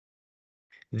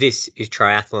This is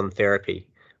Triathlon Therapy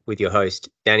with your host,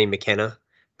 Danny McKenna,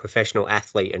 professional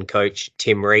athlete and coach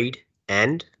Tim Reed,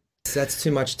 and... That's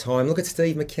too much time. Look at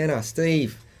Steve McKenna.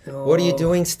 Steve, what are you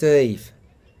doing, Steve?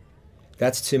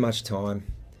 That's too much time.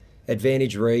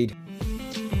 Advantage Reed.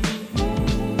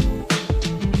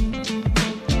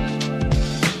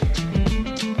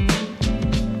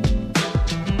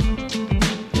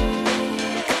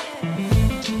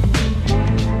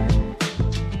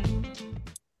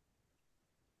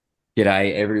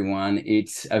 G'day, everyone.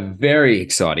 It's a very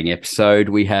exciting episode.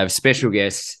 We have special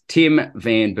guests Tim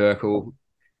Van Berkel,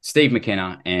 Steve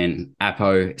McKenna, and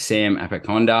Sam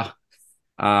Apoconda.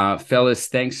 Fellas,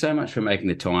 thanks so much for making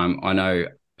the time. I know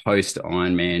post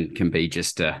Ironman can be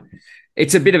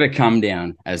it's a bit of a come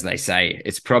down, as they say.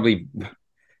 It's probably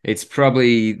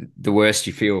the worst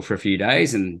you feel for a few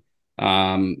days, and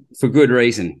for good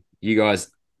reason. You guys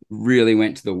really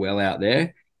went to the well out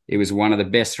there. It was one of the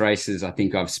best races I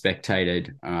think I've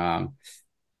spectated.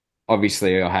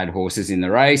 Obviously, I had horses in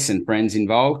the race and friends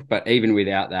involved, but even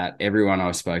without that, everyone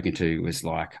I've spoken to was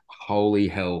like, holy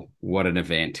hell, what an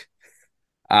event.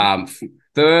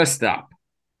 First up,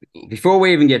 before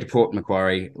we even get to Port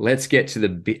Macquarie, let's get to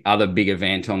the other big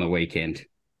event on the weekend,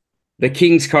 the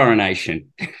King's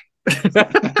coronation.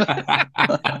 That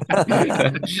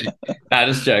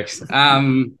is jokes.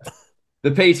 The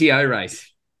PTO race.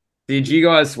 Did you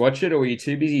guys watch it, or were you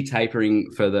too busy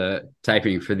taping for the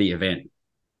event?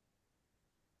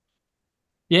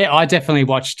 Yeah, I definitely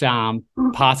watched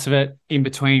parts of it in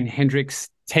between Hendricks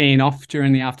teeing off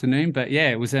during the afternoon. But yeah,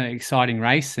 it was an exciting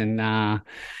race, and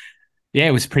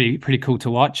it was pretty cool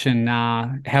to watch. And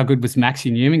how good was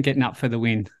Maxxy Newman getting up for the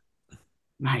win?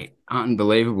 Mate,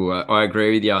 unbelievable. I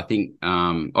agree with you. I think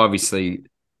obviously,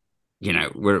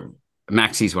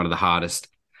 Maxxy's one of the hardest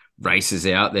races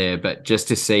out there, but just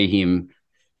to see him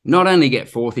not only get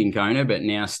fourth in Kona, but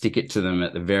now stick it to them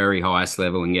at the very highest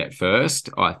level and get first,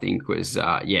 I think was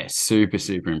super,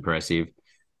 super impressive.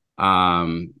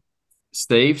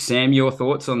 Steve, Sam, your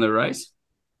thoughts on the race?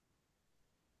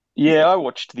 Yeah, I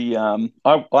watched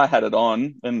I had it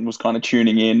on and was kind of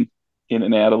tuning in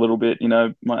and out a little bit.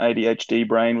 My ADHD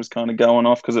brain was kind of going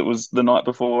off because it was the night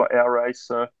before our race,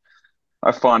 so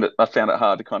I found it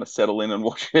hard to kind of settle in and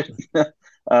watch it.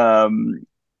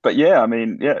 But yeah,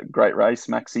 great race.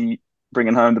 Maxxy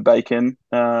bringing home the bacon.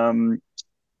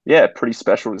 Pretty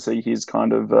special to see his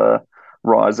kind of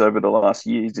rise over the last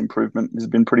year. His improvement has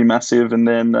been pretty massive. And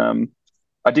then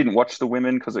I didn't watch the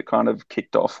women because it kind of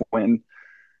kicked off when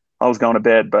I was going to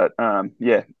bed. But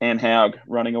Anne Haug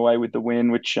running away with the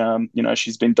win, which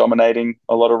she's been dominating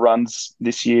a lot of runs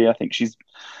this year. I think she's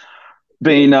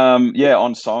been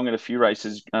on song at a few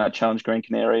races, Challenge Gran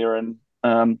Canaria and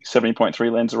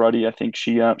 70.3 Lanzarote. I think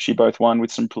she both won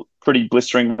with some pretty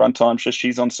blistering run times. So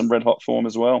she's on some red hot form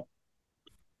as well.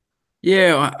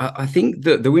 Yeah, I think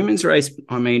the women's race,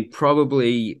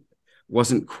 probably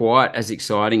wasn't quite as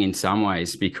exciting in some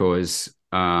ways because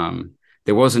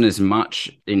there wasn't as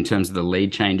much in terms of the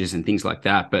lead changes and things like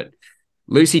that. But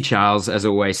Lucy Charles, as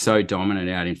always, so dominant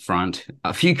out in front.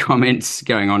 A few comments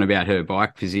going on about her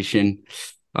bike position.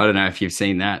 I don't know if you've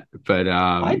seen that, but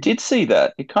I did see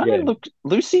that. It kind of looked.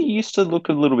 Lucy used to look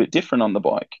a little bit different on the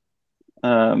bike.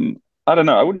 I don't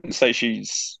know. I wouldn't say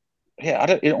she's.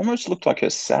 Yeah, it almost looked like her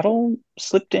saddle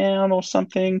slipped down or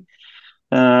something.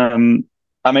 I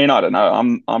don't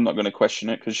know. I'm not going to question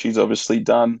it because she's obviously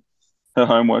done her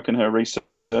homework and her research.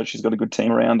 She's got a good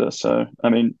team around her, so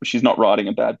she's not riding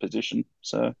a bad position.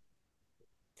 So.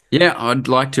 Yeah, I'd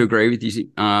like to agree with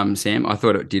you, Sam. I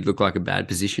thought it did look like a bad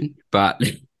position, but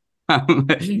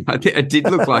it did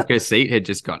look like her seat had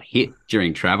just got hit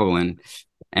during travel, and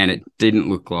it didn't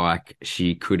look like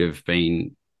she could have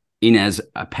been in as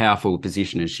a powerful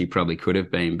position as she probably could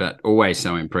have been, but always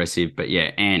so impressive. But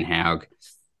yeah, Anne Haug,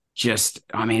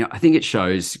 I think it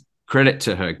shows credit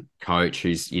to her coach,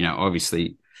 who's,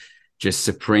 obviously just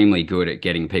supremely good at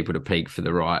getting people to peak for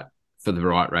the right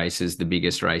races, the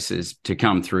biggest races, to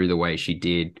come through the way she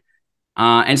did.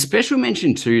 And special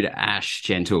mention too to Ash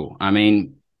Gentle.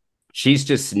 She's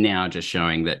just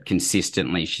showing that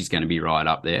consistently she's going to be right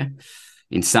up there.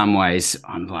 In some ways,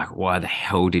 I'm like, why the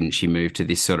hell didn't she move to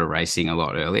this sort of racing a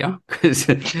lot earlier? Because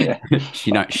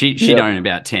she own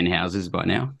about 10 houses by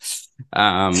now.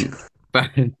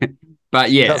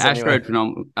 But yeah, Ash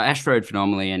rode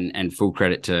phenomenally, and full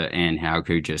credit to Anne Haug,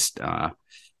 who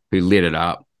lit it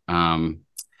up.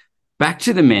 Back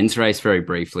to the men's race very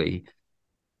briefly.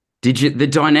 The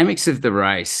dynamics of the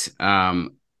race,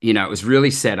 it was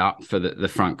really set up for the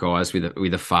front guys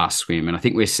with a fast swim. And I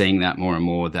think we're seeing that more and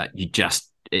more, that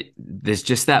there's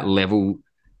just that level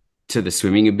to the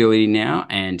swimming ability now,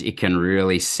 and it can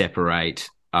really separate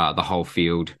the whole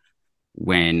field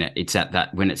when it's at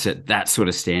that sort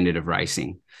of standard of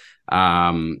racing.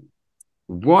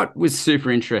 What was super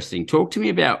interesting? Talk to me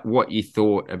about what you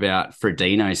thought about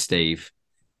Frodeno, Steve.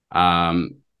 How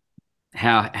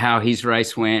his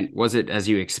race went. Was it as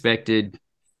you expected?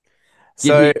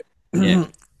 So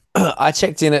I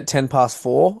checked in at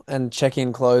 4:10 and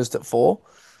check-in closed at 4.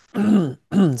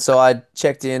 So I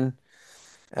checked in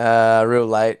real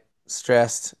late,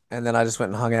 stressed, and then I just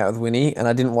went and hung out with Winnie, and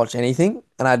I didn't watch anything,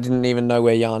 and I didn't even know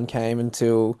where Jan came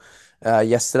until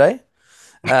yesterday.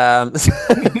 The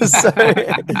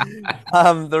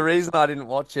reason I didn't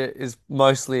watch it is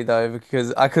mostly though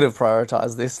because I could have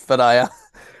prioritized this, but I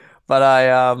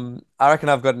reckon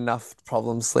I've got enough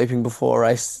problems sleeping before a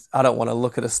race. I don't want to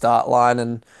look at a start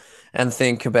line and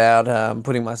think about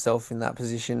putting myself in that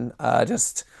position. I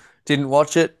just didn't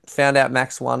watch it. Found out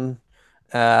Max won.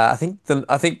 I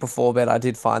think before bed I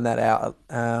did find that out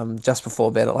just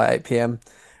before bed at like 8 p.m,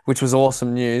 which was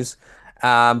awesome news.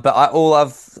 But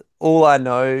all I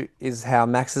know is how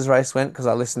Max's race went because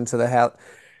I listened to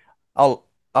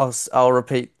I'll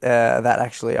repeat that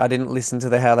actually. I didn't listen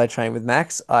to how they trained with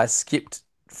Max. I skipped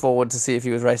forward to see if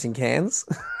he was racing Cairns.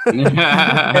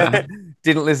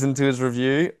 Didn't listen to his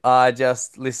review. I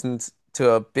just listened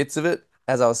to bits of it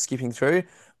as I was skipping through,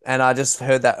 and I just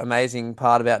heard that amazing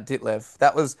part about Ditlev.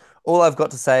 That was all I've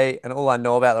got to say, and all I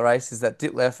know about the race is that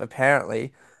Ditlev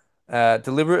apparently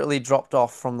deliberately dropped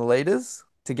off from the leaders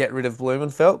to get rid of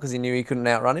Blumenfeld because he knew he couldn't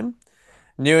outrun him.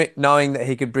 Knowing that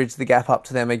he could bridge the gap up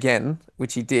to them again,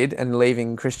 which he did, and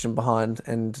leaving Christian behind.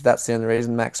 And that's the only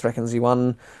reason Max reckons he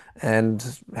won and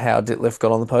how Ditlev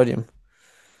got on the podium.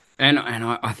 And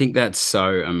I think that's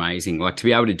so amazing. Like to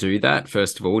be able to do that,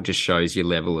 first of all, just shows your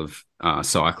level of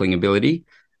cycling ability,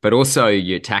 but also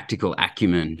your tactical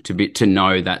acumen to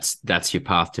know that's your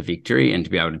path to victory, and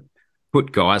to be able to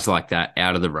put guys like that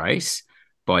out of the race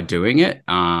by doing it.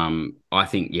 I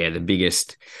think,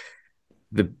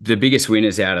 the biggest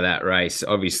winners out of that race,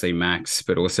 obviously Max,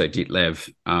 but also Ditlev,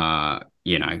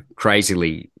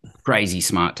 crazy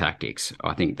smart tactics.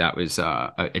 I think that was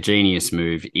a genius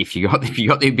move. If you got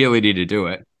the ability to do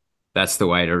it, that's the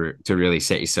way to really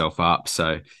set yourself up.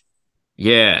 So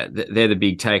they're the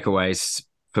big takeaways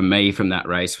for me from that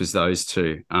race, was those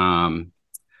two.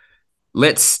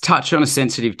 Let's touch on a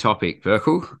sensitive topic.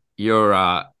 Berkel,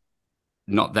 you're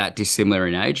not that dissimilar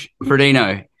in age.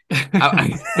 Frodeno,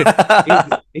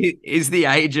 is the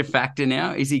age a factor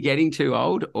now? Is he getting too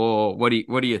old, or what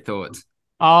are your thoughts?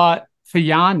 For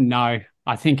Jan, no.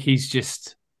 I think he's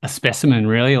just a specimen,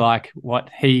 really, like what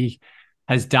he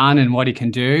has done and what he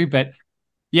can do. But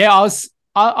yeah,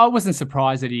 I wasn't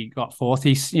surprised that he got fourth.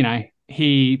 He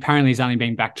apparently has only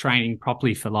been back training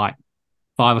properly for like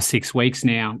 5 or 6 weeks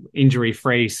now, injury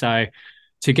free. So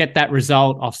to get that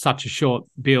result off such a short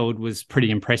build was pretty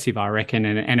impressive, I reckon.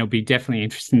 And it'll be definitely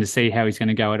interesting to see how he's going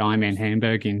to go at Ironman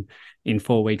Hamburg in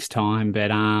 4 weeks' time.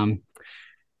 But I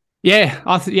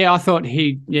thought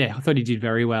he did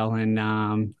very well. And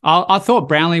I thought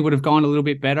Brownlee would have gone a little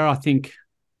bit better. I think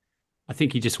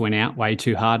he just went out way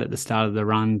too hard at the start of the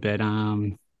run. But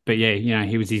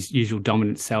he was his usual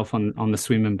dominant self on the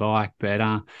swim and bike. But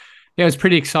it was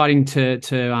pretty exciting to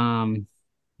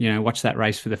watch that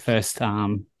race for the first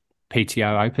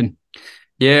PTO Open.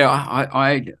 Yeah,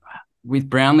 I with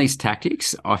Brownlee's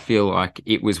tactics, I feel like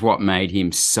it was what made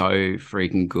him so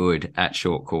freaking good at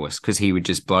short course, because he would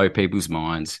just blow people's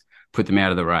minds, put them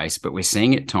out of the race. But we're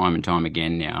seeing it time and time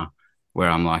again now, where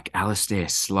I'm like, Alistair,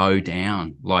 slow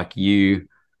down.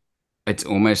 It's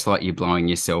almost like you're blowing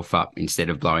yourself up instead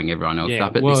of blowing everyone else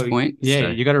up at this point. Yeah,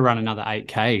 you got to run another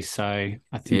 8K. So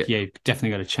I think, definitely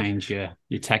got to change your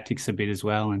tactics a bit as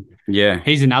well. And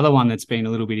he's another one that's been a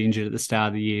little bit injured at the start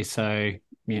of the year. So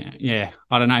I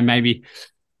don't know, maybe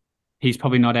he's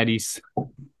probably not at his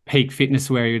peak fitness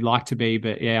where he would like to be.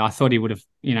 But I thought he would have,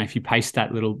 if he paced that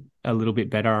a little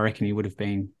bit better, I reckon he would have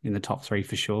been in the top 3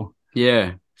 for sure.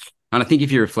 Yeah. And I think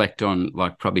if you reflect on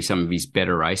probably some of his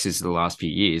better races of the last few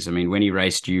years, I mean, when he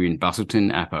raced you in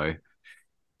Busselton, Appo,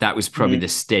 that was probably the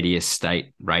steadiest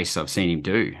state race I've seen him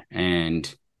do.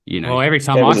 And, every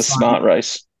time it was a smart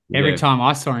race. Every time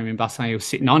I saw him in Busselton, he was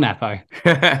sitting on Appo,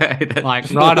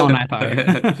 like right on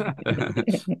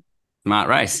Appo. Smart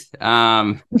race.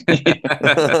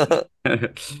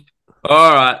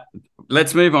 All right,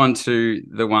 let's move on to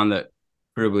the one that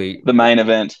probably the main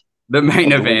event. The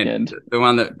main event, the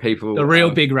one that people... The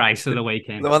real big race of the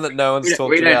weekend. The one that no one's talked about.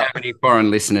 We don't have any foreign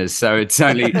listeners, so it's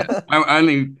only...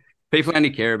 people only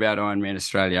care about Ironman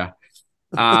Australia.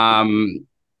 What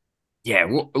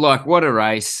a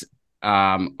race.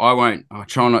 I'll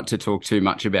try not to talk too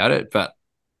much about it, but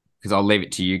because I'll leave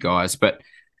it to you guys. But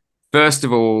first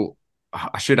of all,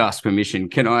 I should ask permission.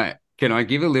 Can I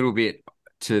give a little bit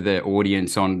to the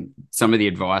audience on some of the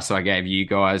advice I gave you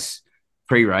guys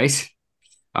pre-race?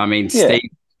 I mean, Yeah.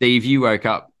 Steve, you woke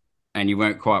up and you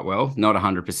weren't quite well, not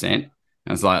 100%.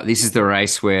 I was like, this is the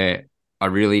race where I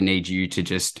really need you to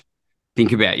just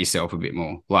think about yourself a bit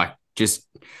more. Like, just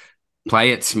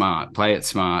play it smart.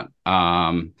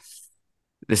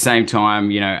 The same time,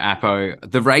 Appo,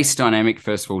 the race dynamic,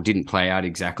 first of all, didn't play out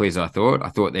exactly as I thought. I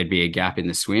thought there'd be a gap in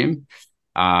the swim.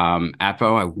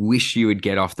 Appo, I wish you would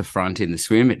get off the front in the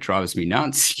swim. It drives me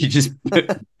nuts. You just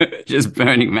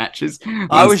burning matches.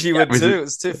 I wish you would too.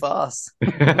 It's too fast.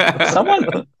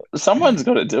 Someone's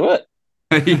got to do it.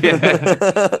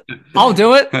 Yeah. I'll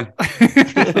do it.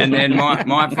 And then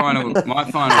my final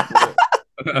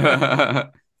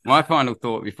my final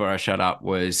thought before I shut up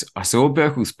was I saw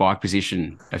Berkel's bike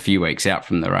position a few weeks out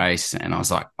from the race, and I was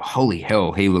like, holy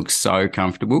hell, he looks so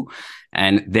comfortable.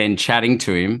 And then chatting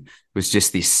to him was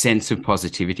just this sense of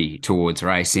positivity towards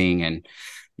racing and,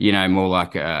 more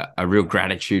like a real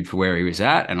gratitude for where he was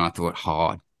at. And I thought,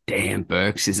 oh, damn,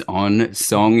 Berks is on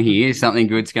song here. Something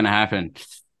good's going to happen.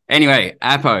 Anyway,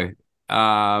 Appo,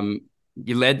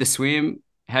 you led the swim.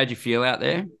 How'd you feel out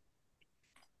there?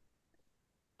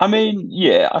 I mean,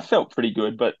 yeah, I felt pretty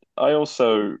good, but I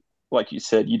also, like you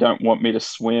said, you don't want me to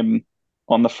swim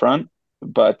on the front,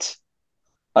 but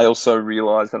I also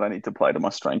realize that I need to play to my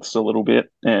strengths a little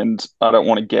bit, and I don't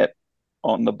want to get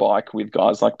on the bike with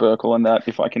guys like Berkel and that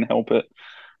if I can help it.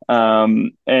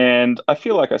 And I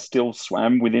feel like I still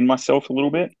swam within myself a little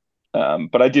bit,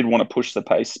 but I did want to push the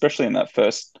pace, especially in that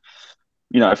first,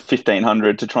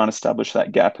 1500 to try and establish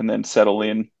that gap and then settle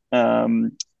in.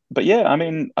 But yeah, I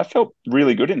mean, I felt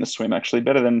really good in the swim, actually,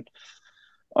 better than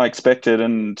I expected.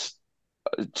 And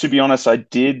to be honest, I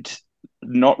did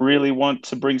not really want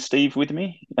to bring Steve with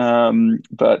me,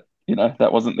 but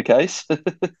that wasn't the case.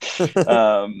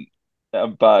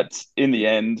 But in the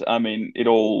end, I mean, it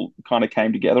all kind of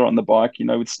came together on the bike,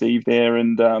 with Steve there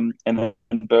and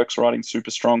Burke's riding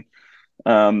super strong,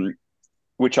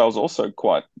 which I was also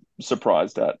quite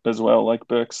surprised at as well. Like,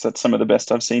 Burke's, that's some of the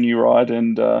best I've seen you ride,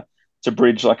 and to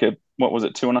bridge like a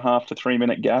 2.5 to 3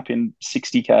 minute gap in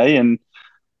 60K, and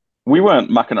we weren't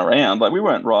mucking around. Like, we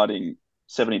weren't riding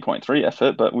 70.3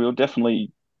 effort, but we were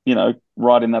definitely,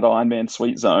 right in that Ironman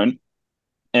sweet zone.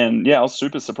 And yeah, I was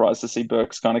super surprised to see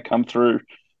Burks kind of come through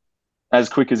as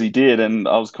quick as he did. And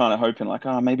I was kind of hoping like,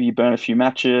 maybe you burn a few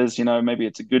matches, maybe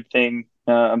it's a good thing.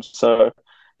 So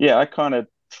yeah, I kind of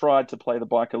tried to play the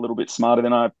bike a little bit smarter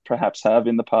than I perhaps have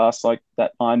in the past, like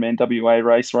that Ironman WA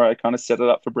race where I kind of set it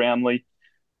up for Brownlee.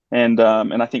 And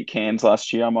I think Cairns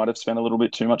last year, I might have spent a little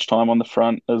bit too much time on the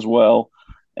front as well.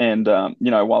 And,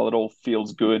 while it all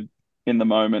feels good in the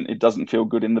moment, it doesn't feel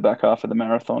good in the back half of the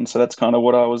marathon. So that's kind of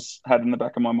what I had in the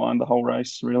back of my mind the whole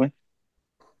race, really.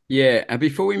 Yeah. And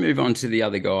before we move on to the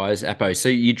other guys, Appo, so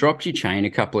you dropped your chain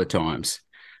a couple of times.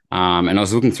 And I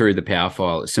was looking through the power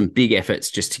file, some big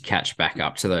efforts just to catch back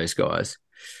up to those guys.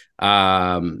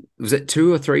 Was it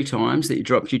 2 or 3 times that you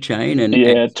dropped your chain?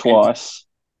 And twice.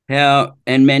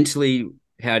 Mentally,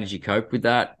 how did you cope with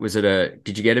that?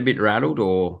 Did you get a bit rattled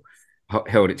or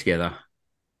held it together?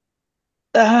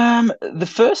 The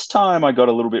first time I got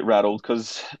a little bit rattled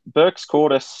because Burks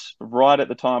caught us right at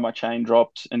the time my chain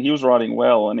dropped, and he was riding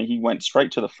well, and he went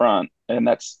straight to the front, and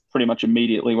that's pretty much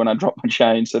immediately when I dropped my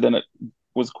chain. So then it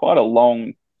was quite a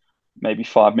long, maybe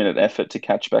 5-minute effort to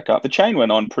catch back up. The chain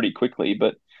went on pretty quickly,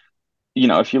 but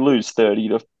if you lose 30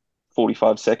 to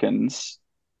 45 seconds,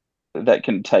 that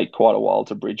can take quite a while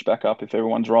to bridge back up if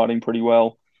everyone's riding pretty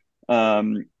well.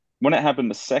 When it happened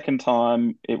the second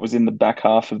time, it was in the back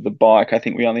half of the bike. I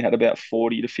think we only had about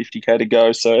 40 to 50K to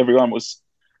go. So everyone was,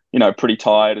 pretty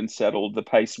tired and settled. The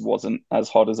pace wasn't as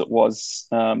hot as it was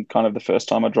kind of the first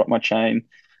time I dropped my chain.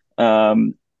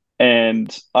 And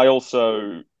I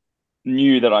also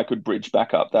knew that I could bridge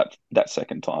back up that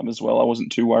second time as well. I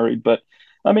wasn't too worried. But,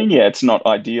 I mean, yeah, it's not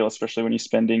ideal, especially when you're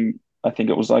spending, I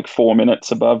think it was like 4 minutes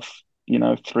above,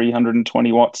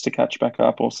 320 watts to catch back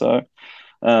up or so.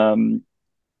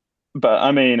 But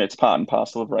I mean, it's part and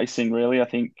parcel of racing, really. I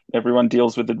think everyone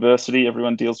deals with adversity.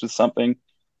 Everyone deals with something.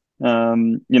 I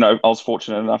was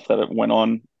fortunate enough that it went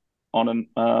on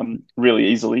and really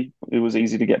easily. It was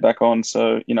easy to get back on.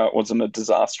 So, it wasn't a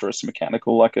disastrous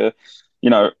mechanical, like a,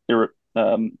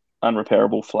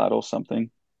 unrepairable flat or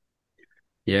something.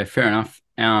 Yeah, fair enough.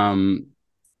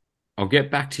 I'll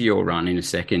get back to your run in a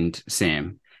second,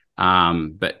 Sam.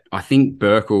 But I think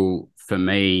Berkel, for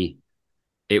me,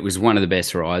 it was one of the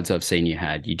best rides I've seen you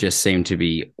had. You just seem to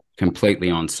be completely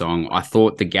on song. I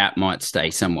thought the gap might stay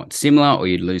somewhat similar or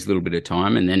you'd lose a little bit of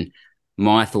time. And then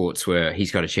my thoughts were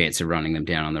he's got a chance of running them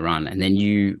down on the run. And then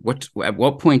at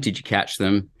what point did you catch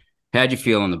them? How'd you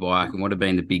feel on the bike? And what have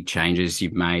been the big changes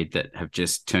you've made that have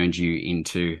just turned you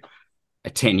into a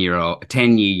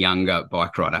 10-year younger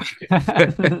bike rider?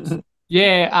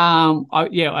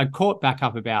 I caught back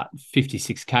up about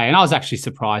 56K, and I was actually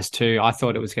surprised too. I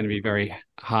thought it was going to be very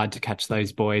hard to catch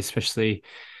those boys, especially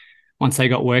once they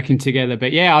got working together.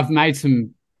 But yeah, I've made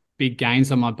some big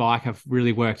gains on my bike. I've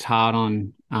really worked hard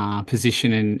on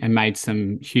position and made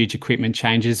some huge equipment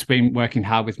changes. Been working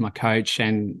hard with my coach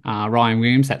and Ryan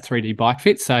Williams at 3D Bike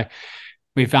Fit. So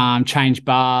we've changed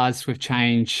bars, we've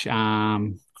changed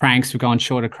cranks, we've gone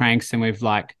shorter cranks, and we've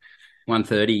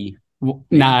 130.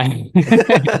 No,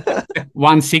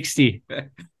 160.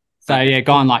 So yeah,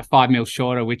 gone 5 mil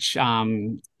shorter, which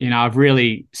I've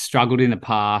really struggled in the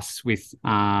past with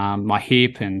my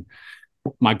hip and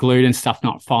my glute and stuff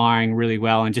not firing really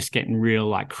well and just getting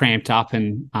real cramped up.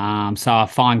 And so I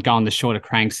find going the shorter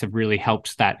cranks have really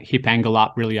helped that hip angle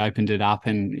up, really opened it up,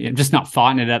 and just not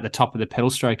fighting it at the top of the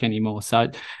pedal stroke anymore. So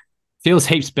it feels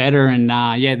heaps better. And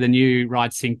the new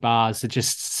Ride Sync bars are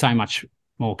just so much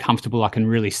more comfortable. I can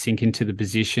really sink into the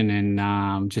position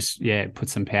and put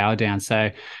some power down. So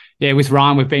yeah, with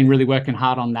Ryan, we've been really working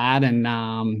hard on that.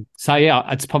 And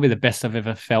it's probably the best I've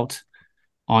ever felt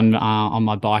on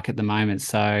my bike at the moment.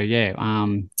 So yeah,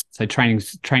 so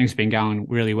training's been going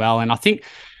really well. And I think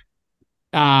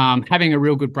having a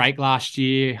real good break last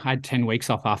year, I had 10 weeks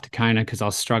off after Kona because I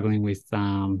was struggling with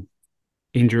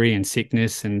injury and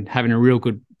sickness, and having a real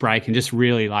good break and just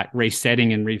really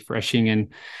resetting and refreshing,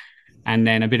 and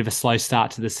then a bit of a slow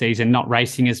start to the season, not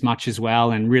racing as much as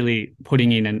well, and really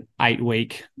putting in an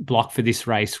 8-week block for this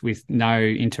race with no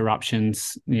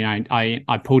interruptions.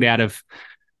 I pulled out of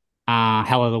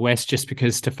Hell of the West just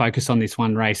because to focus on this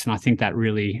one race, and I think that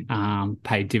really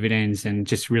paid dividends, and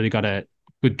just really got a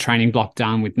good training block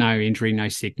done with no injury, no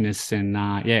sickness, and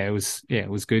it was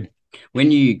good.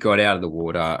 When you got out of the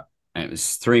water, and it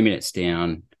was 3 minutes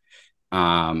down,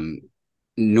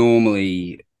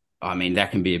 normally, I mean, that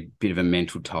can be a bit of a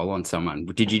mental toll on someone.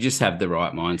 Did you just have the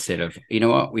right mindset of, you know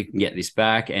what, we can get this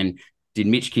back? And did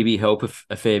Mitch Kibbe help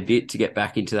a fair bit to get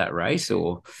back into that race?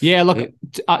 Or yeah, look,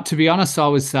 to be honest, I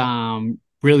was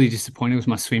really disappointed with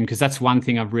my swim, because that's one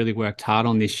thing I've really worked hard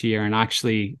on this year, and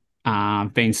actually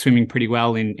been swimming pretty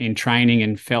well in training,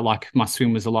 and felt like my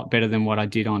swim was a lot better than what I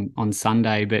did on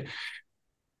Sunday. But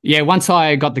yeah, once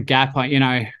I got the gap, I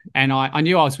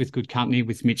knew I was with good company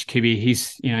with Mitch Kibbe.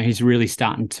 He's really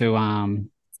starting to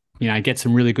get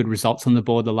some really good results on the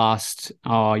board the last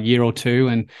year or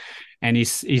two, and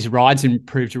his rides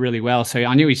improved really well. So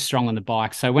I knew he's strong on the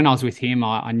bike. So when I was with him,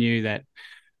 I knew that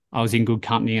I was in good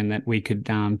company and that we could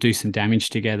do some damage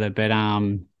together. But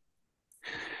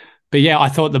yeah, I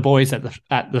thought the boys at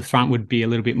the front would be a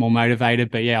little bit more motivated.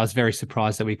 But yeah, I was very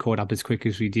surprised that we caught up as quick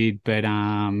as we did. But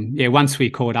once we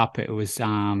caught up, it was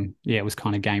kind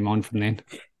of game on from then.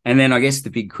 And then I guess the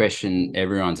big question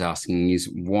everyone's asking is,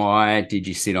 why did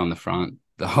you sit on the front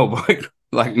the whole bike,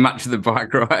 much of the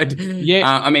bike ride? Yeah,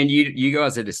 I mean, you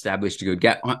guys had established a good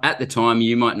gap at the time.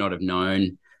 You might not have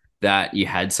known that you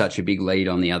had such a big lead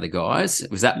on the other guys.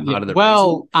 Was that part of the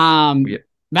reason?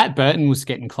 Matt Burton was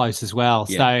getting close as well.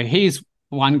 Yeah. So he's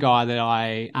one guy that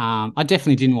I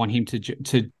definitely didn't want him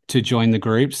to join the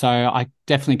group. So I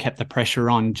definitely kept the pressure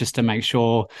on just to make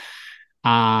sure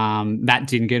Matt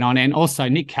didn't get on. And also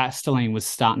Nick Castelline was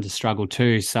starting to struggle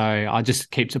too. So I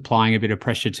just kept applying a bit of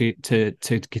pressure to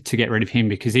get rid of him,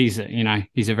 because he's a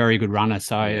very good runner.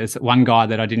 So it's one guy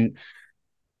that I didn't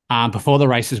before the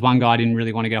races, one guy I didn't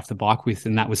really want to get off the bike with,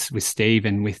 and that was with Steve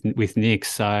and with Nick.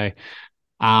 So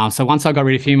once I got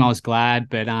rid of him, I was glad.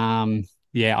 But I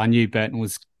knew Burton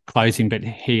was closing, but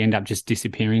he ended up just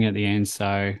disappearing at the end.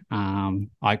 So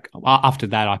after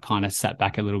that, I kind of sat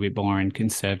back a little bit more and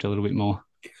conserved a little bit more.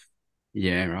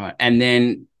 Yeah, right. And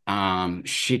then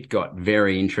shit got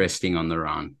very interesting on the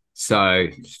run. So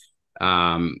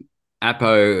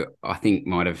Appo, I think,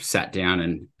 might have sat down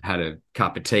and had a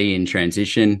cup of tea in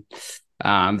transition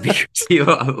because he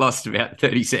lost about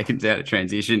 30 seconds out of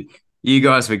transition. You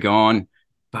guys were gone.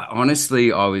 But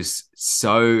honestly, I was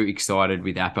so excited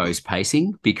with Appo's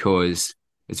pacing, because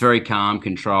it's very calm,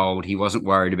 controlled. He wasn't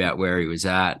worried about where he was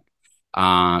at.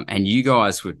 And you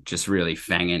guys were just really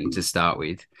fanging to start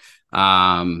with.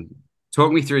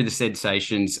 Talk me through the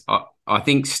sensations. I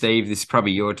think, Steve, this is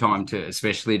probably your time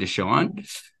especially to shine.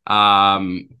 Talk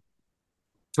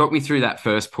me through that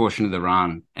first portion of the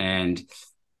run. And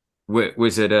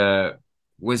was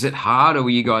it hard, or were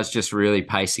you guys just really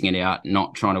pacing it out,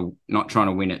 not trying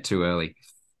to win it too early?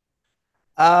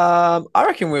 I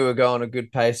reckon we were going a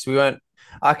good pace. We weren't.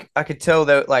 I could tell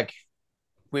that like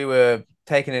we were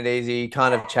taking it easy,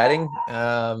 kind of chatting.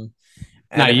 No,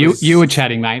 And it you was were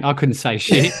chatting, mate. I couldn't say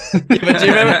shit. yeah, but do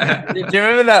you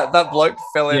remember that bloke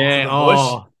fell into Yeah. the bush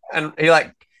Oh, and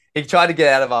he tried to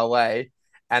get out of our way,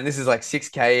 and this is like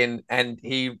 6K, and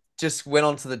he just went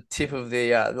onto the tip of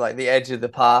the like the edge of the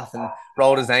path and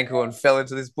rolled his ankle and fell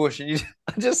into this bush, and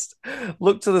I just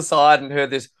looked to the side and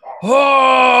heard this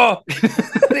oh,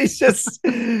 and he's just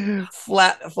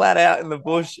flat out in the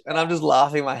bush, and I'm just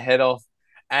laughing my head off.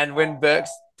 And when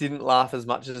Burks didn't laugh as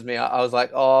much as me, I was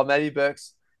like, oh, maybe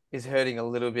Burks is hurting a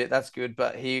little bit. That's good.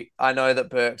 But I know that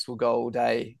Burks will go all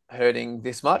day hurting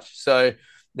this much. So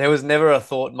there was never a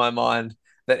thought in my mind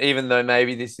that even though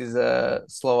maybe this is a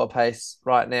slower pace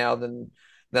right now than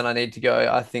I need to go,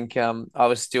 I think I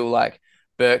was still like,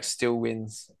 Burks still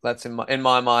wins. That's in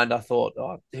my mind. I thought,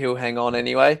 oh, he'll hang on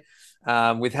anyway,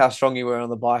 with how strong you were on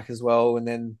the bike as well. And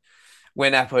then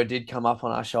when Apo did come up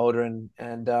on our shoulder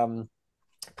and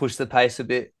push the pace a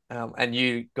bit, and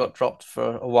you got dropped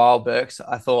for a while, Burks,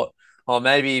 I thought, oh,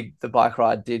 maybe the bike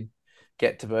ride did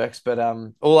get to Burks. But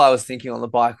all I was thinking on the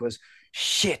bike was,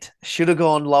 shit, should have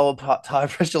gone lower tire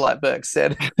pressure like Burks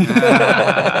said.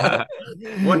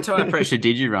 What tire pressure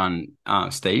did you run,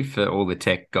 Steve, for all the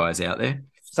tech guys out there?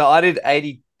 So I did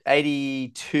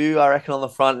 82, I reckon, on the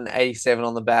front and 87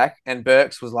 on the back. And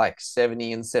Burks was like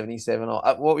 70 and 77. Or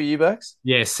what were you, Burks?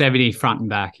 yeah, 70 front and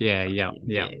back. Yeah.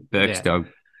 Burks Yeah. dog.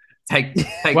 Take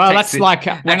Well, that's like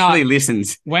actually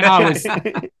listens. when I was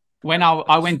when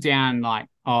I went down like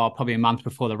probably a month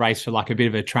before the race for like a bit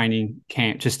of a training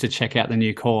camp just to check out the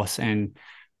new course, and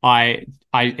I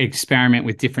experiment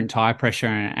with different tire pressure,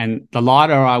 and the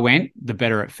lighter I went, the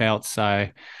better it felt. So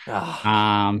so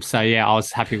yeah, I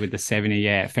was happy with the 70.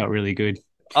 Yeah, it felt really good.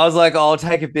 I was like, oh, I'll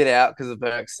take a bit out because of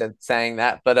Burks saying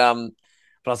that. But I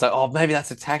was like, oh, maybe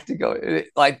that's a tactic.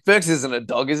 Like Burks isn't a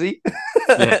dog, is he?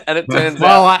 Yeah. And it turns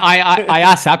Well, out. I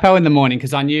asked Apo in the morning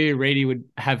because I knew Reedy would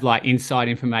have like inside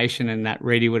information, and that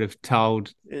Reedy would have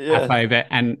told Yeah. Apo. But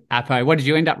and Apo, what did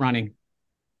you end up running?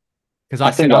 Because I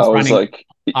I said think I was I was running. like,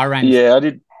 I ran. yeah, I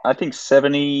did. I think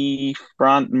 70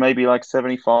 front, maybe like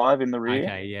 75 in the rear.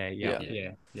 Okay.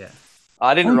 Yeah.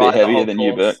 I didn't I'm a bit ride the heavier whole than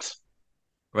you, course. Burks.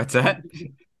 What's that?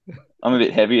 I'm a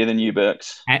bit heavier than you,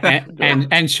 Burks.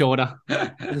 And shorter.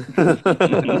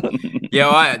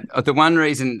 Yeah, the one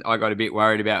reason I got a bit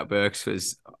worried about Burks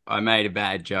was I made a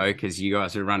bad joke as you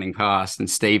guys were running past, and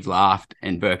Steve laughed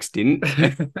and Burks didn't.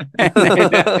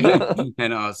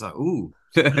 And I was like, ooh.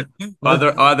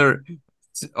 Either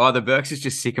Burks is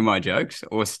just sick of my jokes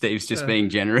or Steve's just being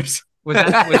generous. Was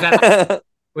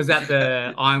that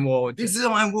the Iron War? This is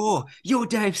Iron War. You're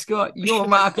Dave Scott. You're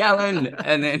Mark Allen.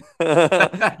 And then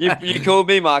you called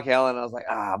me Mark Allen. I was like,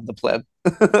 I'm the pleb.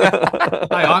 Hey,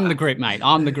 I'm the grip, mate.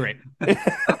 I'm the grip.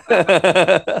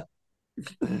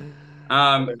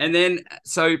 And then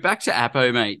so back to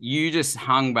Apo, mate. You just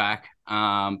hung back,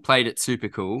 played it super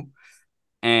cool.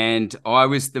 And I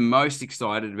was the most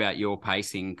excited about your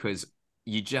pacing because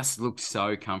you just looked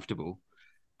so comfortable.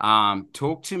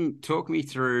 Talk me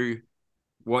through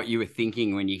what you were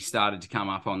thinking when you started to come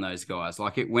up on those guys.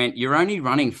 Like you're only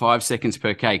running 5 seconds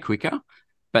per K quicker,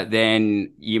 but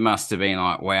then you must have been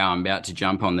like, wow, I'm about to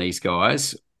jump on these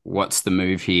guys. What's the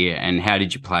move here? And how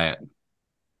did you play it?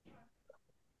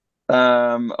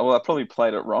 Well, I probably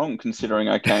played it wrong considering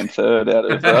I came third out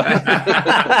of.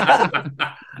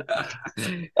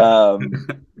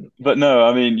 But no,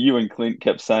 I mean, you and Clint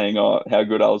kept saying, "Oh, how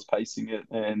good I was pacing it,"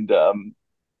 and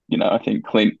I think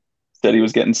Clint said he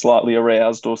was getting slightly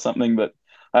aroused or something. But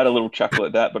I had a little chuckle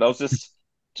at that. But I was just,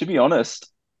 to be honest,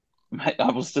 mate,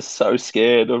 I was just so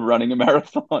scared of running a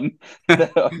marathon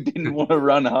that I didn't want to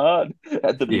run hard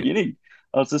at the beginning.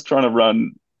 I was just trying to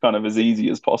run kind of as easy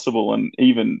as possible. And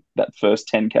even that first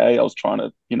 10K, I was trying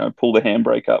to, pull the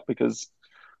handbrake up because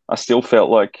I still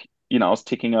felt like, I was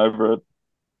ticking over,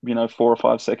 4 or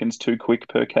 5 seconds too quick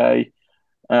per K.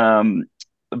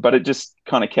 But it just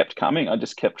kind of kept coming. I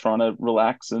just kept trying to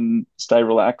relax and stay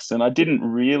relaxed. And I didn't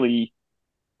really,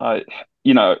 I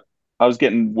was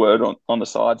getting word on the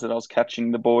sides that I was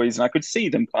catching the boys and I could see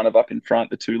them kind of up in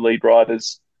front, the 2 lead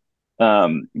riders.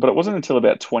 But it wasn't until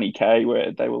about 20K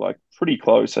where they were like pretty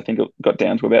close. I think it got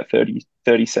down to about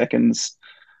 30 seconds.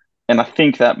 And I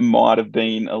think that might have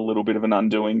been a little bit of an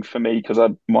undoing for me because I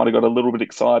might have got a little bit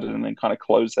excited and then kind of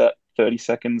closed that 30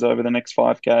 seconds over the next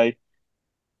 5K.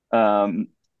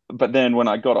 But then when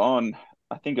I got on,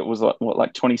 I think it was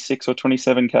like 26 or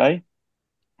 27K.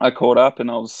 I caught up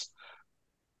and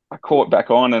I caught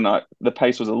back on and the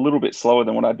pace was a little bit slower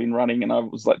than what I'd been running. And I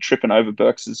was like tripping over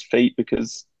Burks's feet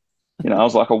because I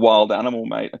was like a wild animal,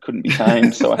 mate. I couldn't be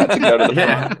tamed, so I had to go to the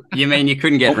front. You mean you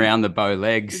couldn't get round the bow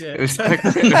legs? Yeah. It was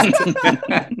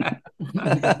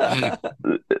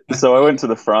So I went to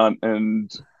the front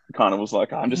and kind of was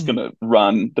like, I'm just going to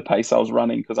run the pace I was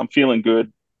running because I'm feeling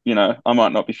good. I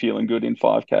might not be feeling good in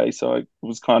 5K. So I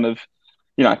was kind of,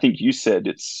 I think you said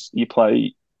you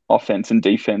play offense and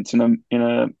defense in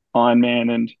a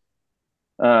Ironman,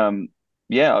 and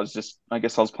I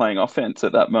guess I was playing offense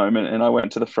at that moment, and I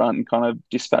went to the front and kind of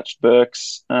dispatched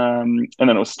Burks, and then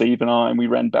it was Steve and I, and we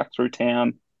ran back through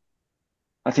town.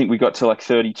 I think we got to like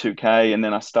 32K, and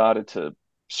then I started to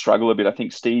struggle a bit. I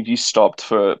think, Steve, you stopped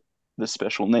for the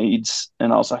special needs,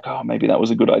 and I was like, oh, maybe that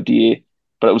was a good idea,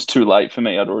 but it was too late for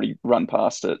me. I'd already run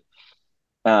past it.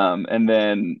 And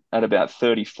then at about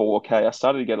 34K, I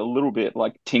started to get a little bit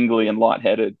like tingly and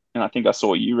lightheaded. And I think I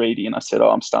saw you, Reedy, and I said, oh,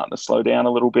 I'm starting to slow down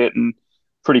a little bit. And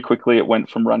pretty quickly it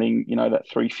went from running, that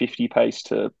 350 pace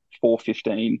to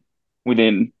 415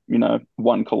 within,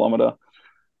 1 kilometer.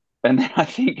 And then I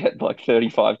think at like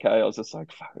 35K, I was just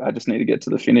like, fuck, I just need to get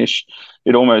to the finish.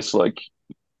 It almost like,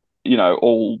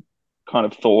 all kind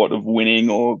of thought of winning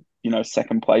or,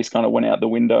 second place kind of went out the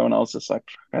window. And I was just like,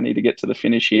 I need to get to the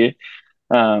finish here.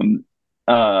 And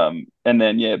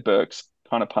then, Burks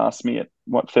kind of passed me at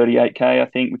 38K, I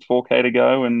think, with 4K to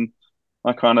go. And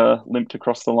I kind of limped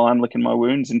across the line, licking my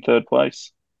wounds in third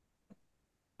place.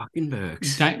 Fucking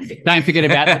Burks. Don't forget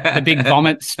about the big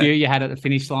vomit spew you had at the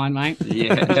finish line, mate.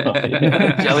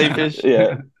 Yeah. Jellyfish.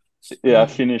 Yeah. I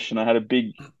finished and I had a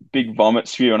big vomit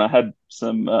spew, and I had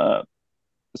some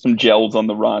gels on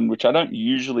the run, which I don't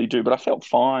usually do, but I felt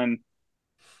fine.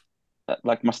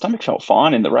 Like my stomach felt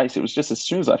fine in the race. It was just as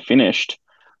soon as I finished,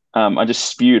 I just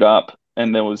spewed up,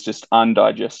 and there was just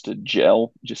undigested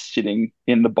gel just sitting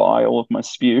in the bile of my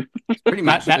spew. Pretty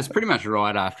much, it was pretty much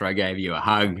right after I gave you a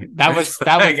hug. That was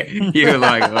you were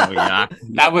like, oh yeah.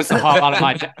 That was the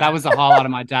highlight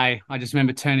of my day. I just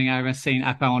remember turning over, seeing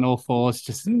Appo on all fours,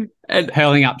 just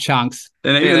hurling up chunks.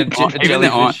 And even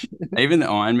the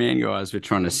Ironman guys were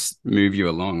trying to move you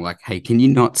along, like, hey, can you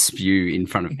not spew in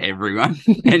front of everyone?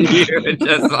 And you were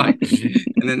just like,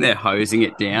 and then they're hosing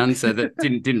it down so that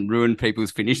didn't ruin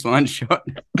people's finish line shot.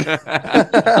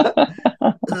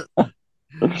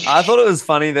 I thought it was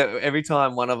funny that every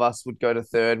time one of us would go to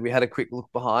third, we had a quick look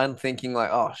behind, thinking like,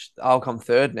 "Oh, I'll come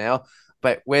third now."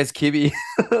 But where's Kibby?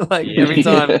 Every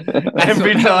time.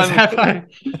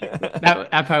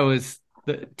 Appo was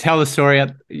tell the story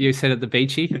you said at the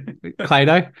beachy,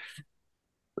 Clado.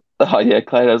 Oh yeah,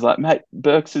 Clado's like, mate,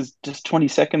 Burks is just 20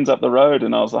 seconds up the road,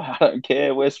 and I was like, I don't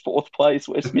care. Where's fourth place?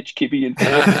 Where's Mitch Kibby in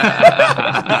fourth?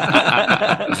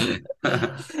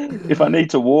 If I need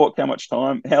to walk, how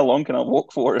long can I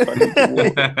walk for if I need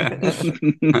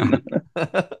to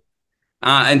walk?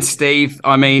 And Steve,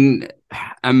 I mean,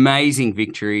 amazing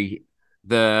victory.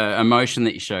 The emotion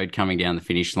that you showed coming down the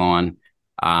finish line,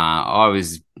 I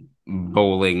was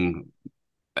bawling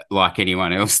like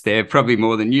anyone else there, probably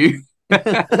more than you.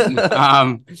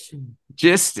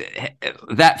 Just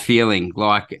that feeling,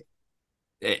 like,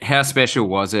 how special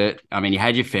was it? I mean, you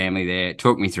had your family there.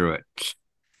 Talk me through it.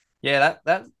 Yeah,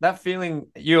 that feeling,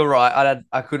 you're right.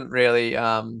 I couldn't really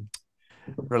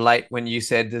relate when you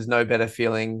said there's no better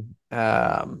feeling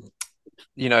than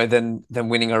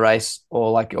winning a race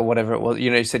or whatever it was.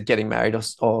 You said getting married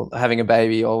or having a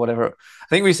baby or whatever. I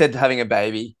think we said having a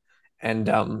baby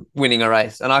and winning a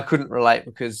race. And I couldn't relate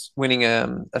because winning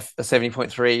a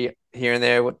 70.3 here and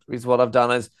there is what I've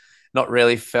done, is not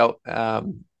really felt, at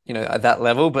that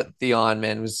level. But the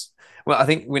Ironman was, I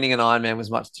think winning an Ironman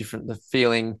was much different. The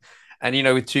feeling, and,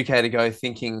 with 2K to go,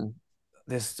 thinking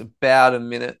there's about a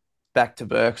minute back to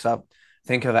Burks, I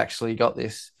think I've actually got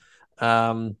this.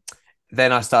 Then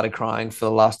I started crying for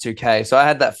the last 2K. So I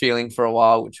had that feeling for a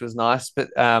while, which was nice.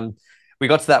 But we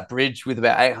got to that bridge with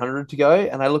about 800 to go,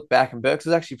 and I looked back and Burks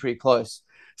was actually pretty close.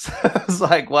 So I was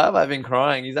like, why have I been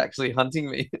crying? He's actually hunting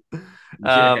me.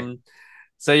 Then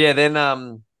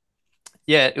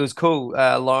it was cool.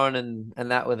 Lauren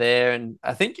and that were there. And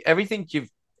I think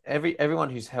everyone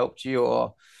who's helped you,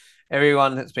 or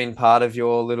everyone that's been part of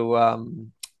your little, I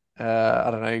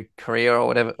don't know, career or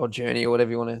whatever, or journey or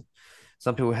whatever you want to,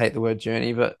 some people hate the word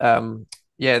journey, but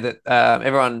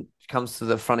everyone comes to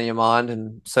the front of your mind,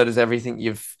 and so does everything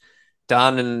you've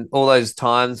done, and all those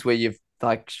times where you've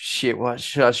like, shit, what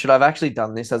should I have actually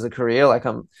done this as a career? Like,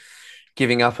 I'm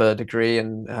giving up a degree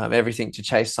and everything to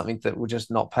chase something that will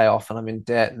just not pay off, and I'm in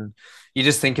debt. And you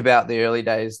just think about the early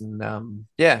days, and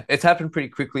it's happened pretty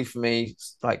quickly for me,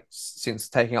 like since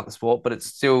taking up the sport, but it's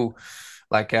still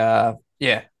like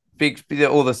big,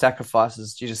 all the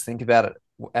sacrifices, you just think about it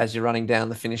as you're running down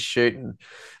the finish chute, and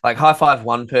like high five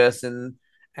one person,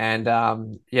 and I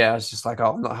was just like,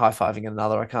 oh, I'm not high fiving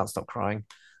another. I can't stop crying.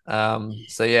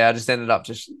 So yeah, I just ended up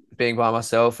just being by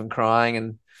myself and crying,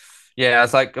 and yeah, I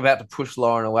was like about to push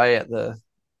Lauren away at the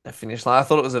finish line. I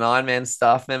thought it was an Ironman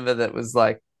staff member that was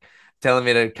like telling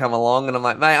me to come along, and I'm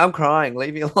like, mate, I'm crying,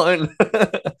 leave me alone.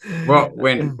 What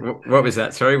was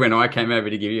that? Sorry, when I came over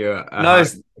to give you a no, hug.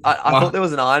 I thought there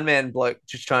was an Ironman bloke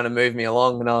just trying to move me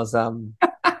along, and I was I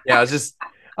was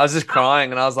just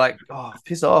crying, and I was like, oh,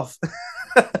 piss off.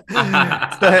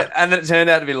 And then it turned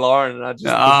out to be Lauren, and I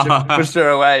just pushed her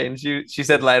away, and she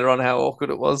said later on how awkward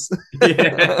it was.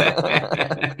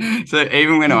 Yeah. So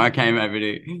even when I came over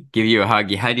to give you a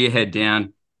hug, you had your head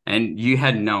down and you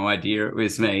had no idea it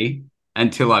was me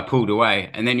until I pulled away,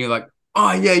 and then you're like,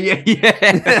 oh yeah.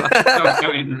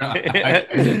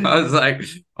 I was like,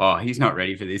 oh, he's not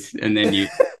ready for this, and then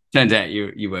turns out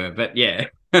you were, but yeah.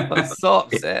 I'm so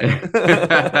upset.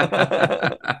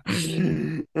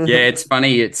 Yeah, it's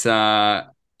funny. It's I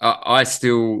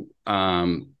still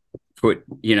put,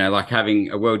 like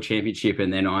having a world championship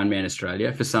and then Ironman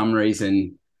Australia. For some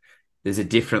reason, there's a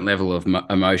different level of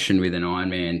emotion with an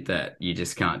Ironman that you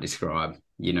just can't describe.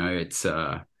 It's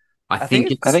I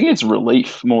think it's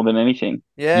relief more than anything.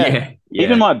 Yeah.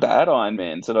 Even my bad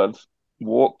Ironmans that I've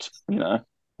walked, and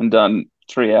done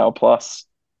 3 hour plus.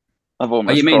 I've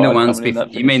almost. You mean the ones before?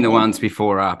 You mean the ones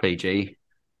before RPG?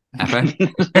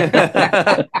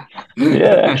 Yeah,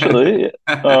 actually.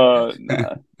 No.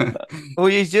 Well,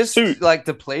 you're just like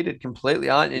depleted completely,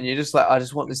 aren't you? And you're just like, I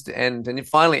just want this to end, and it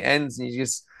finally ends, and you're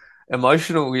just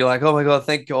emotional. You're like, oh my god,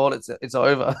 thank God, it's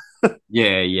over.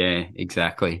 Yeah,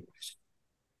 exactly.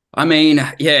 I mean,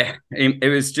 yeah, it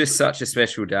was just such a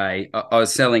special day. I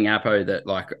was telling Appo that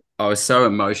like I was so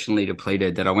emotionally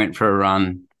depleted that I went for a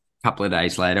run a couple of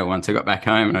days later once I got back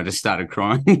home, and I just started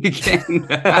crying again.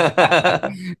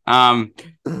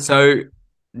 So,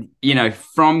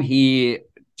 from here,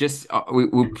 just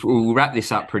we'll wrap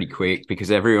this up pretty quick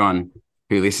because everyone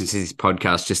who listens to this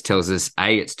podcast just tells us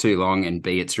A, it's too long, and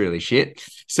B, it's really shit.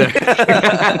 So,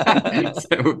 at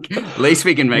least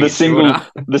we can make shorter.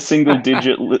 The single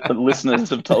digit listeners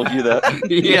have told you that.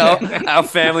 Yeah, our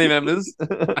family members.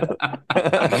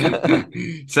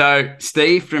 So,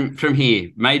 Steve, from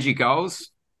here, major goals.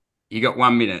 You got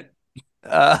 1 minute.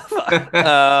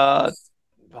 I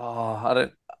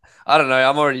don't know.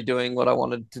 I'm already doing what I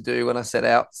wanted to do when I set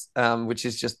out, which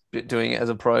is just doing it as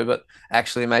a pro, but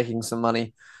actually making some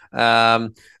money. So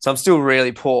I'm still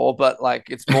really poor, but like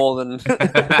it's more than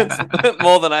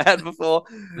more than I had before.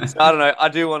 So I don't know. I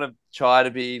do want to try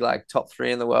to be like top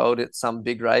 3 in the world at some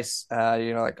big race,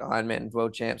 like Ironman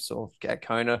World Champs or at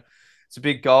Kona. It's a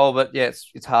big goal, but yeah,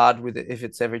 it's hard with it if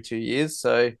it's every 2 years.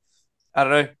 So I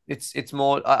don't know. It's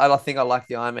more. I think I like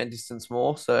the Ironman distance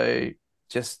more. So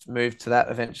just move to that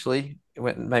eventually,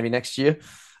 maybe next year.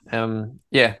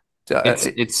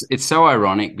 It's so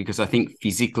ironic because I think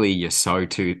physically you're so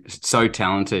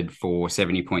talented for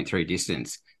 70.3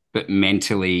 distance, but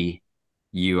mentally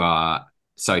you are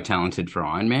so talented for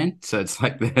Ironman. So it's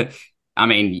like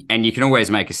and you can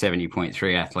always make a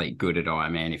 70.3 athlete good at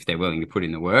Ironman if they're willing to put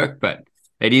in the work, but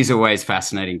it is always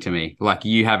fascinating to me. Like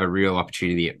you have a real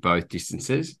opportunity at both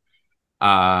distances.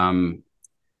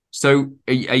 So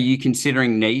are you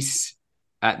considering Nice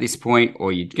at this point, or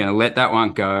are you going to let that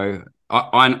one go?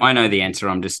 I know the answer.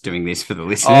 I'm just doing this for the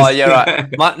listeners. Oh, yeah,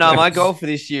 right. My goal for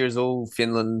this year is all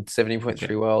Finland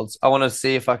 70.3 Worlds. I want to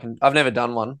see if I can. I've never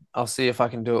done one. I'll see if I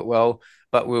can do it well,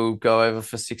 but we'll go over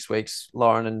for 6 weeks,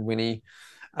 Lauren and Winnie.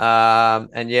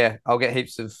 And yeah, I'll get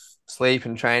heaps of sleep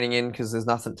and training in because there's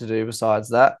nothing to do besides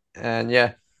that. And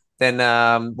yeah, then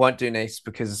won't do Nice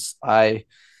because I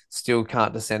still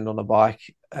can't descend on a bike.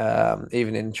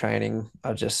 Even in training,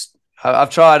 I've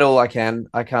tried all I can.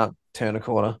 I can't turn a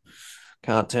corner.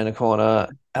 Can't turn a corner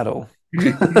at all.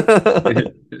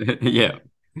 Yeah.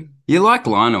 You like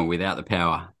Lionel without the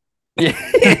power.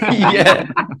 Yeah.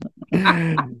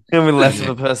 And with less of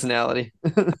a personality.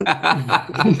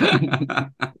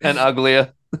 And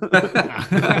uglier. I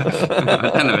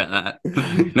don't know about that.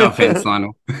 No offense,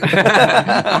 Lionel.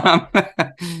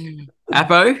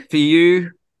 Appo, for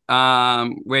you,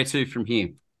 where to from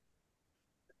here?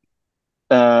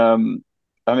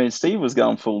 I mean, Steve was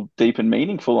going full deep and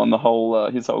meaningful on the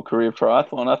whole his whole career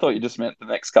triathlon. I thought you just meant the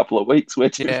next couple of weeks.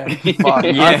 Which yeah. I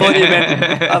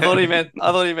thought he meant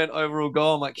overall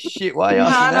goal. I'm like, shit. Why are you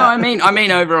asking that? I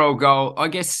mean overall goal. I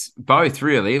guess both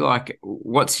really. Like,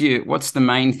 what's the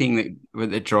main thing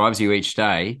that drives you each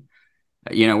day?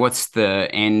 What's the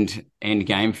end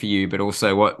game for you? But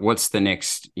also, what's the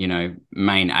next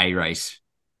main A race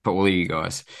for all of you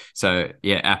guys? So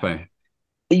yeah, Appo.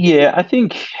 Yeah, I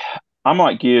think I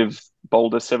might give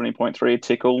Boulder 70.3 a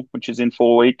tickle, which is in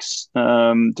 4 weeks,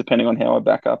 depending on how I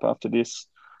back up after this.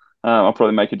 I'll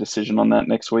probably make a decision on that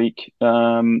next week.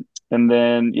 And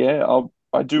then, yeah,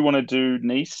 I do want to do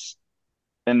Nice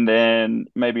and then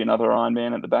maybe another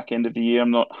Ironman at the back end of the year.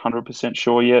 I'm not 100%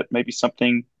 sure yet. Maybe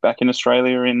something back in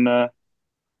Australia in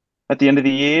at the end of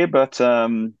the year. But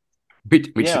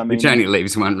Which yeah, I which mean, only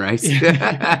leaves one race.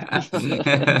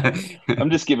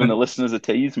 I'm just giving the listeners a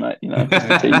tease, mate. Just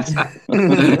a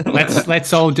tease.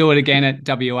 Let's all do it again at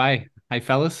WA. Hey,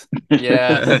 fellas.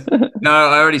 Yes. No,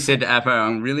 I already said to Apo,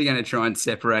 I'm really going to try and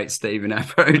separate Steve and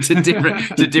Apo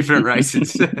to different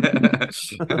races.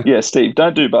 Yeah, Steve,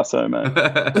 don't do Busso, mate.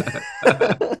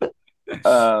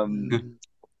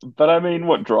 But I mean,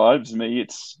 what drives me?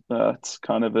 It's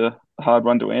kind of a hard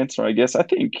one to answer, I guess. I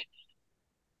think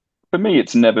for me,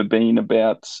 it's never been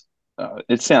about.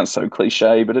 It sounds so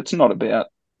cliche, but it's not about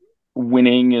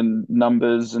winning and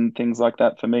numbers and things like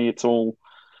that. For me, it's all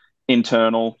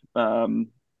internal.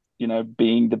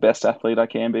 Being the best athlete I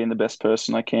can, being the best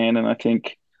person I can, and I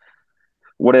think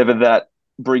whatever that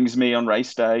brings me on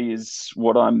race day is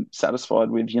what I'm satisfied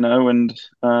with. And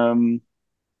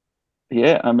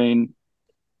yeah, I mean,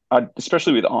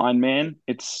 especially with Ironman,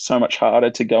 it's so much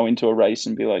harder to go into a race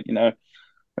and be like, I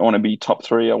want to be top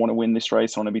three. I want to win this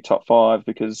race. I want to be top five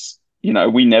because,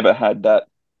 we never had that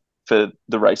for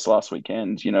the race last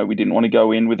weekend. We didn't want to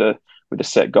go in with a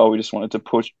set goal. We just wanted to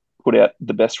put out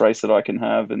the best race that I can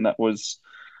have. And that was,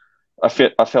 I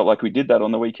felt like we did that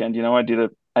on the weekend. I did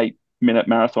a 8-minute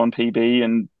marathon PB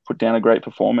and put down a great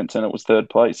performance and it was third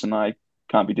place. And I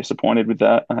can't be disappointed with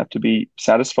that. I have to be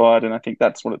satisfied. And I think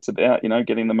that's what it's about,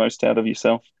 getting the most out of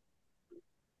yourself.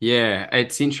 Yeah,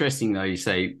 it's interesting though. You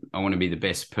say, I want to be the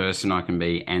best person I can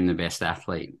be and the best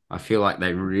athlete. I feel like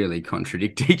they really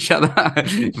contradict each other.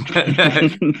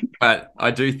 but I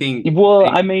do think. Well,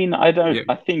 I mean, Yeah.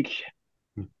 I think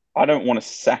I don't want to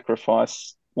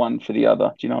sacrifice one for the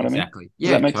other. Do you know what I mean? Exactly. Does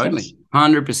Yeah, that make totally. sense?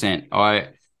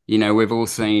 100%. We've all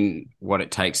seen what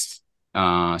it takes,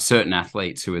 certain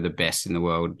athletes who are the best in the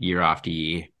world year after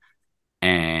year.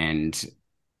 And,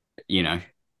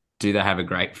 do they have a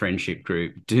great friendship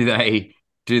group? Do they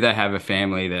have a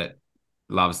family that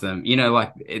loves them?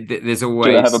 There's always.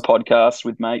 Do they have a podcast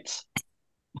with mates?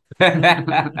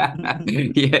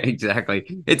 Yeah,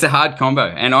 exactly. It's a hard combo,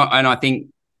 and I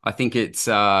think it's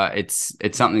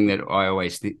something that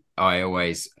I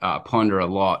always ponder a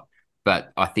lot.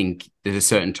 But I think there's a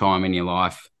certain time in your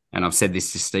life, and I've said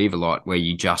this to Steve a lot, where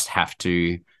you just have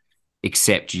to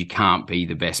accept you can't be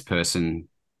the best person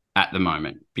at the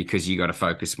moment because you got to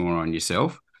focus more on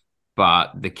yourself.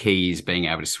 But the key is being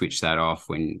able to switch that off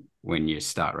when you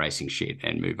start racing shit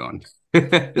and move on.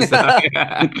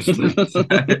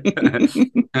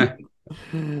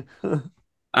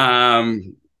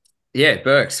 Yeah,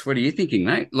 Berks, what are you thinking,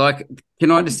 mate? Like,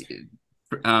 can I just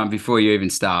before you even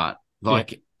start,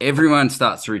 everyone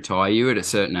starts to retire you at a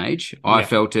certain age. I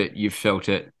felt it, you've felt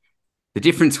it. The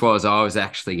difference was I was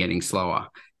actually getting slower.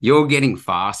 You're getting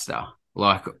faster.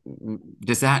 Like,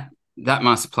 does that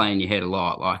must play in your head a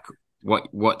lot? Like,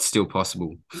 what's still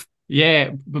possible?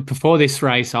 Yeah, but before this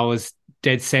race, I was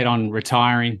dead set on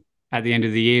retiring at the end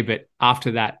of the year. But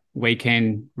after that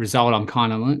weekend result, I'm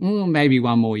kind of like, maybe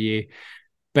one more year.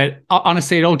 But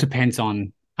honestly, it all depends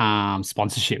on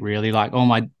sponsorship, really. Like, all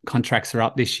my contracts are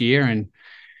up this year, and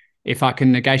if I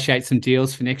can negotiate some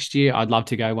deals for next year, I'd love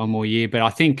to go one more year. But I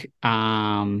think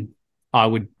I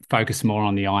would focus more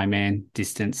on the Ironman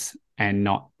distance and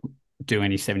not do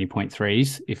any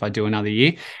 70.3s if I do another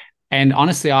year. And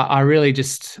honestly, I really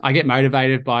I get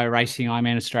motivated by racing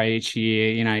Ironman Australia each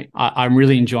year. I'm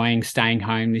really enjoying staying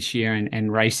home this year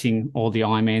and racing all the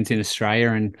Ironmans in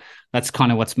Australia. And that's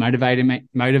kind of what's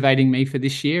motivating me for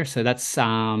this year. So that's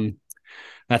my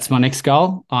next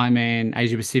goal. Ironman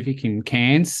Asia Pacific in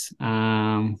Cairns.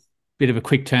 Bit of a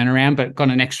quick turnaround, but got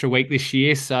an extra week this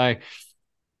year. So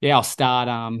yeah, I'll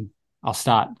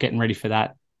start getting ready for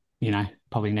that,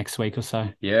 probably next week or so.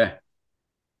 Yeah.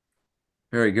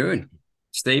 Very good.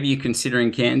 Steve, are you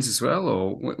considering Cairns as well,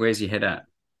 or where's your head at?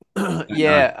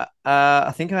 Yeah,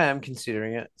 I think I am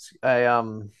considering it. I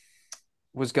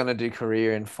was going to do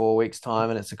career in 4 weeks' time,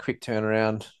 and it's a quick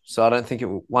turnaround. So I don't think it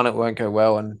won't go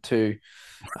well, and two,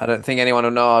 I don't think anyone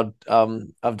will know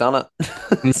I've done it.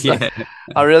 So Yeah.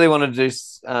 I really want to do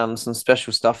some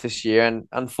special stuff this year, and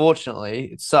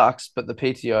unfortunately, it sucks. But the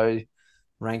PTO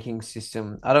ranking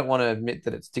system, I don't want to admit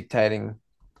that it's dictating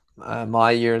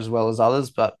my year as well as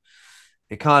others, but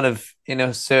it kind of, in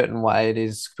a certain way, it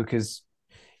is, because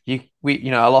I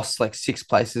lost like 6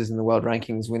 places in the world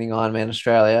rankings winning Ironman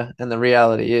Australia, and the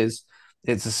reality is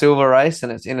it's a silver race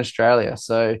and it's in Australia.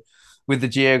 So with the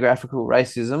geographical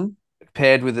racism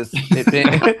paired with it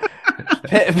being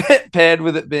paired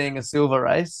with it being a silver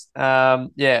race,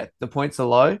 the points are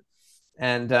low,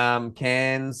 and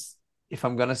Cairns, if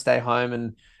I'm going to stay home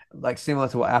and like similar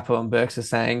to what Apple and Burks are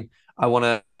saying, I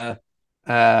want to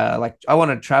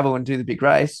travel and do the big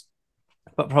race,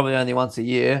 but probably only once a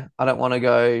year. I don't want to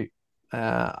go.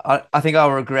 I think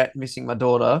I'll regret missing my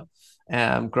daughter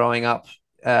growing up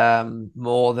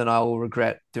more than I will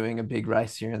regret doing a big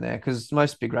race here and there, because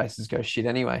most big races go shit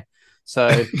anyway. So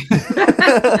I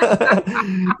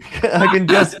can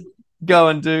just go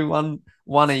and do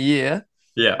one a year.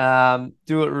 Yeah.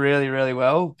 Do it really, really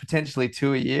well, potentially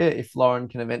 2 a year if Lauren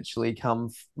can eventually come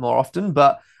more often.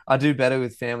 But I do better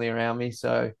with family around me.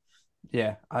 So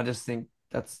yeah, I just think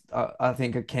I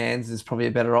think a Cairns is probably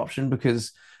a better option,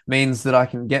 because means that I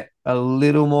can get a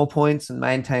little more points and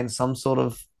maintain some sort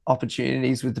of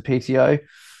opportunities with the PTO.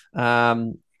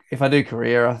 If I do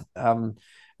career,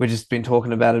 we've just been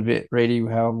talking about it a bit, Reedy,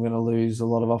 how I'm going to lose a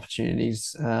lot of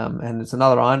opportunities. And it's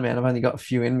another Ironman. I've only got a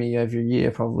few in me over a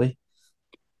year, probably.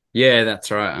 Yeah, that's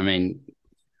right. I mean,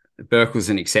 Berkel's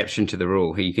an exception to the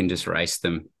rule. He can just race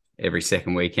them every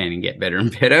second weekend and get better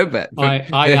and better. But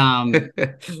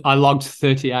I logged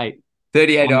 38.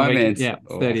 38 Ironmans. Yeah,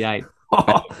 38.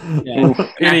 Oh, yeah.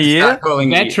 In a year?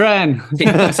 Veteran.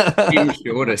 Team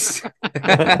shortest.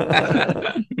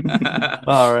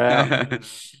 All right.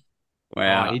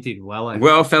 Wow. Oh, he did well.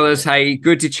 Well, fellas, hey,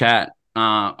 good to chat.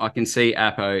 I can see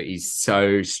Apo is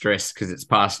so stressed because it's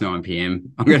past 9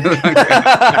 p.m. I'm going to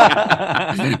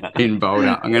in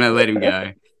Boulder. I'm going to let him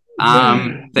go.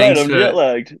 Thanks jet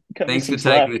lagged. Thanks for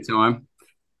taking the time.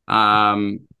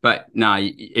 But no,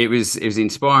 it was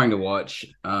inspiring to watch.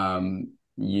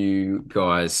 You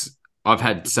guys, I've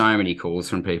had so many calls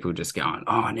from people just going,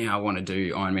 "Oh, now I want to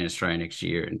do Ironman Australia next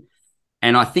year,"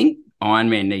 and I think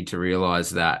Ironman need to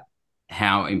realise that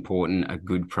how important a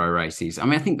good pro race is. I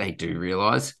mean, I think they do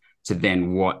realise. So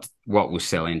then, what will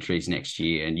sell entries next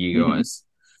year? And you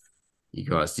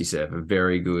guys deserve a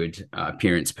very good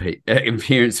appearance fee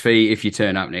if you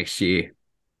turn up next year.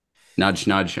 Nudge,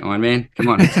 nudge, Ironman. Come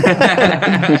on.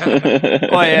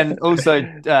 Oh, and also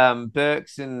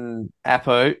Burks and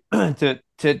Apo, to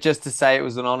say it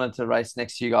was an honour to race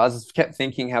next to you guys. I kept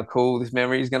thinking how cool this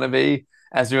memory is going to be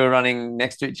as we were running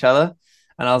next to each other.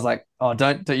 And I was like, oh,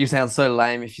 don't you sound so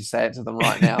lame if you say it to them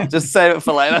right now. Just save it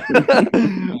for later.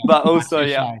 But also,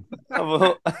 yeah,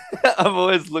 I've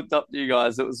always looked up to you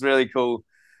guys. It was really cool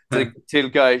to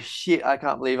go, shit, I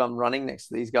can't believe I'm running next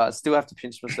to these guys. Still have to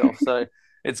pinch myself. So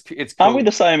it's cool. Aren't we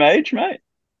the same age, mate?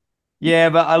 Yeah,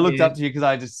 but I looked up to you because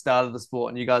I just started the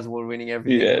sport and you guys were winning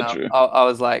everything. Yeah, true. I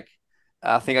was like,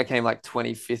 I think I came like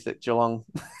 25th at Geelong.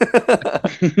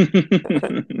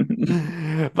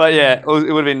 But yeah, it would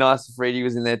have been nice if Reedy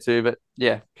was in there too. But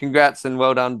yeah, congrats and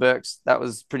well done, Burks. That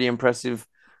was pretty impressive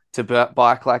to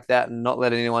bike like that and not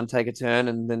let anyone take a turn,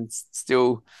 and then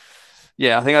still,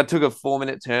 yeah, I think I took a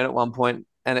 4-minute turn at one point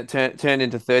and it turned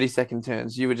into 30-second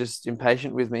turns. You were just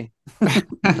impatient with me.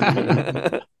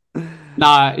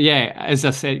 No, yeah, as I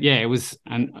said, yeah, it was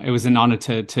an honour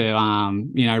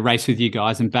to race with you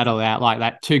guys and battle out like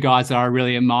that. Two guys that I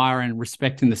really admire and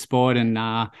respect in the sport, and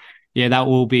that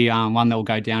will be one that will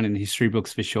go down in the history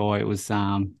books for sure. It was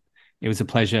a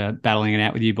pleasure battling it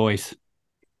out with you boys.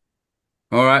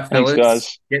 All right, fellas, thanks,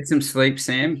 guys. Get some sleep,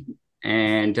 Sam,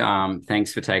 and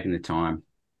thanks for taking the time.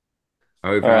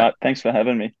 Over. All right, thanks for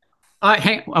having me.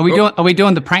 Hey, are we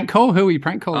doing the prank call? Who are we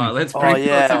prank calling? Oh, let's prank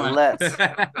call someone. Let's.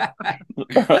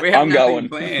 We have nothing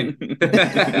planned.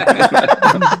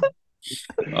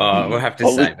 We'll have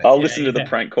to say. I'll listen to the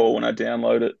prank call when I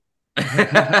download it.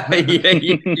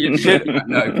 you should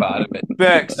know part of it.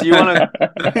 Burks, do you want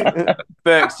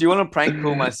to prank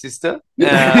call my sister?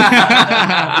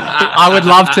 I would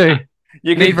love to.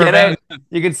 You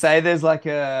could say there's like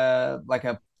a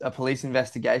police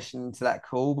investigation into that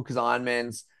call because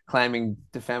Ironman's claiming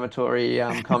defamatory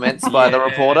comments by the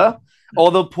reporter or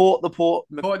the Port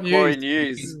Macquarie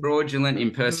News. Fraudulent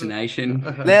impersonation.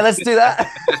 Yeah, let's do that.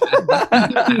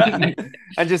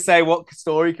 And just say, what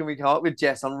story can we come up with,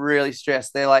 Jess? I'm really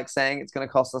stressed. They're like saying it's going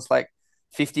to cost us like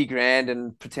 50 grand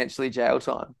and potentially jail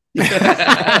time. All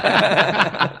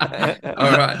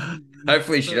right.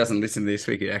 Hopefully she doesn't listen to this.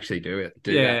 We could actually do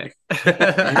that.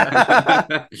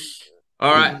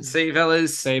 All right. See you,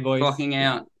 fellas. See you, boys. Clocking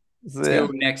out. Till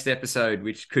next episode,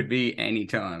 which could be any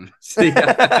time. See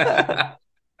ya.